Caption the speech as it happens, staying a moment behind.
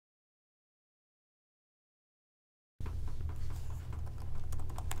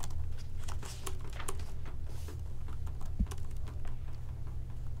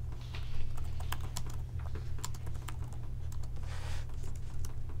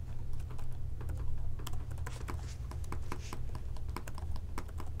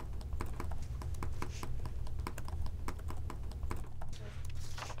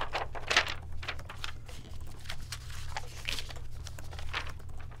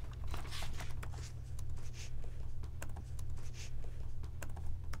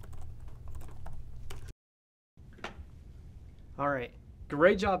All right.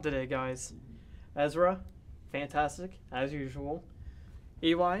 Great job today, guys. Ezra, fantastic, as usual.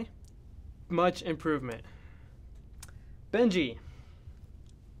 Eli, much improvement. Benji,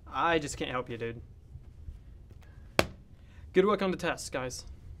 I just can't help you, dude. Good work on the test, guys.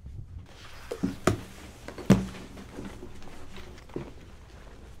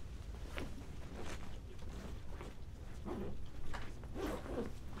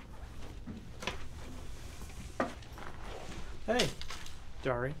 Hey,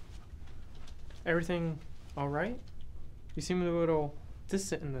 Dari. Everything all right? You seem a little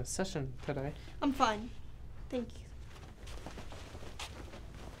distant in the session today. I'm fine. Thank you.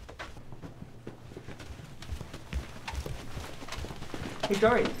 Hey,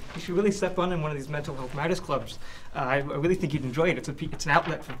 Dari, you should really step on in one of these mental health matters clubs. I really think you'd enjoy it. It's an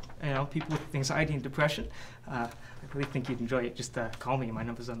outlet for people with anxiety and depression. I really think you'd enjoy it. Just call me. My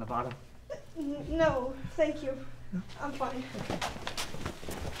number's on the bottom. No, thank you. No? I'm fine. Okay.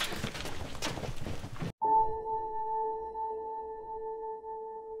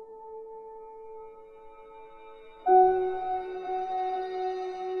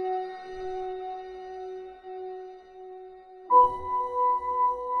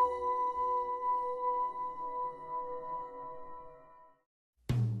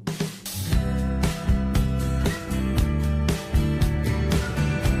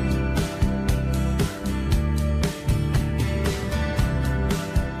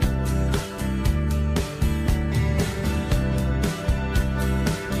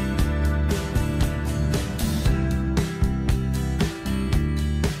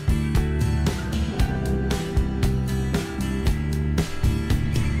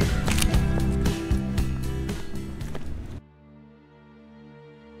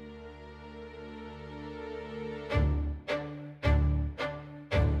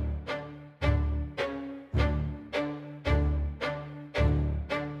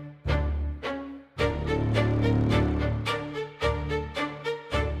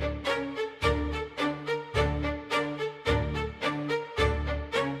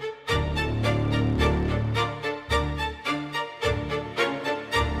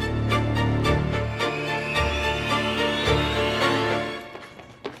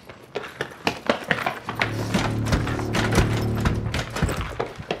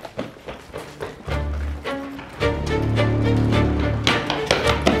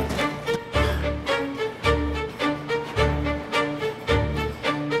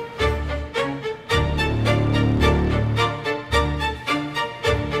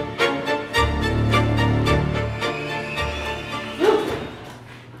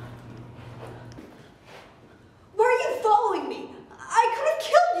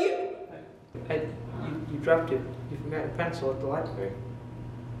 You dropped it. You forgot your pencil at the library.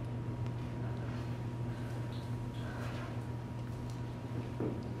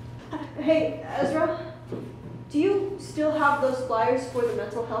 Hey, Ezra, do you still have those flyers for the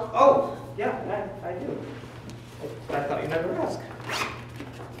mental health? Oh, yeah, I do. I thought you'd never ask.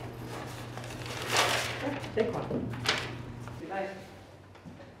 Yeah, take one. Good night.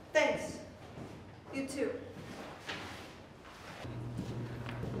 Thanks. You too.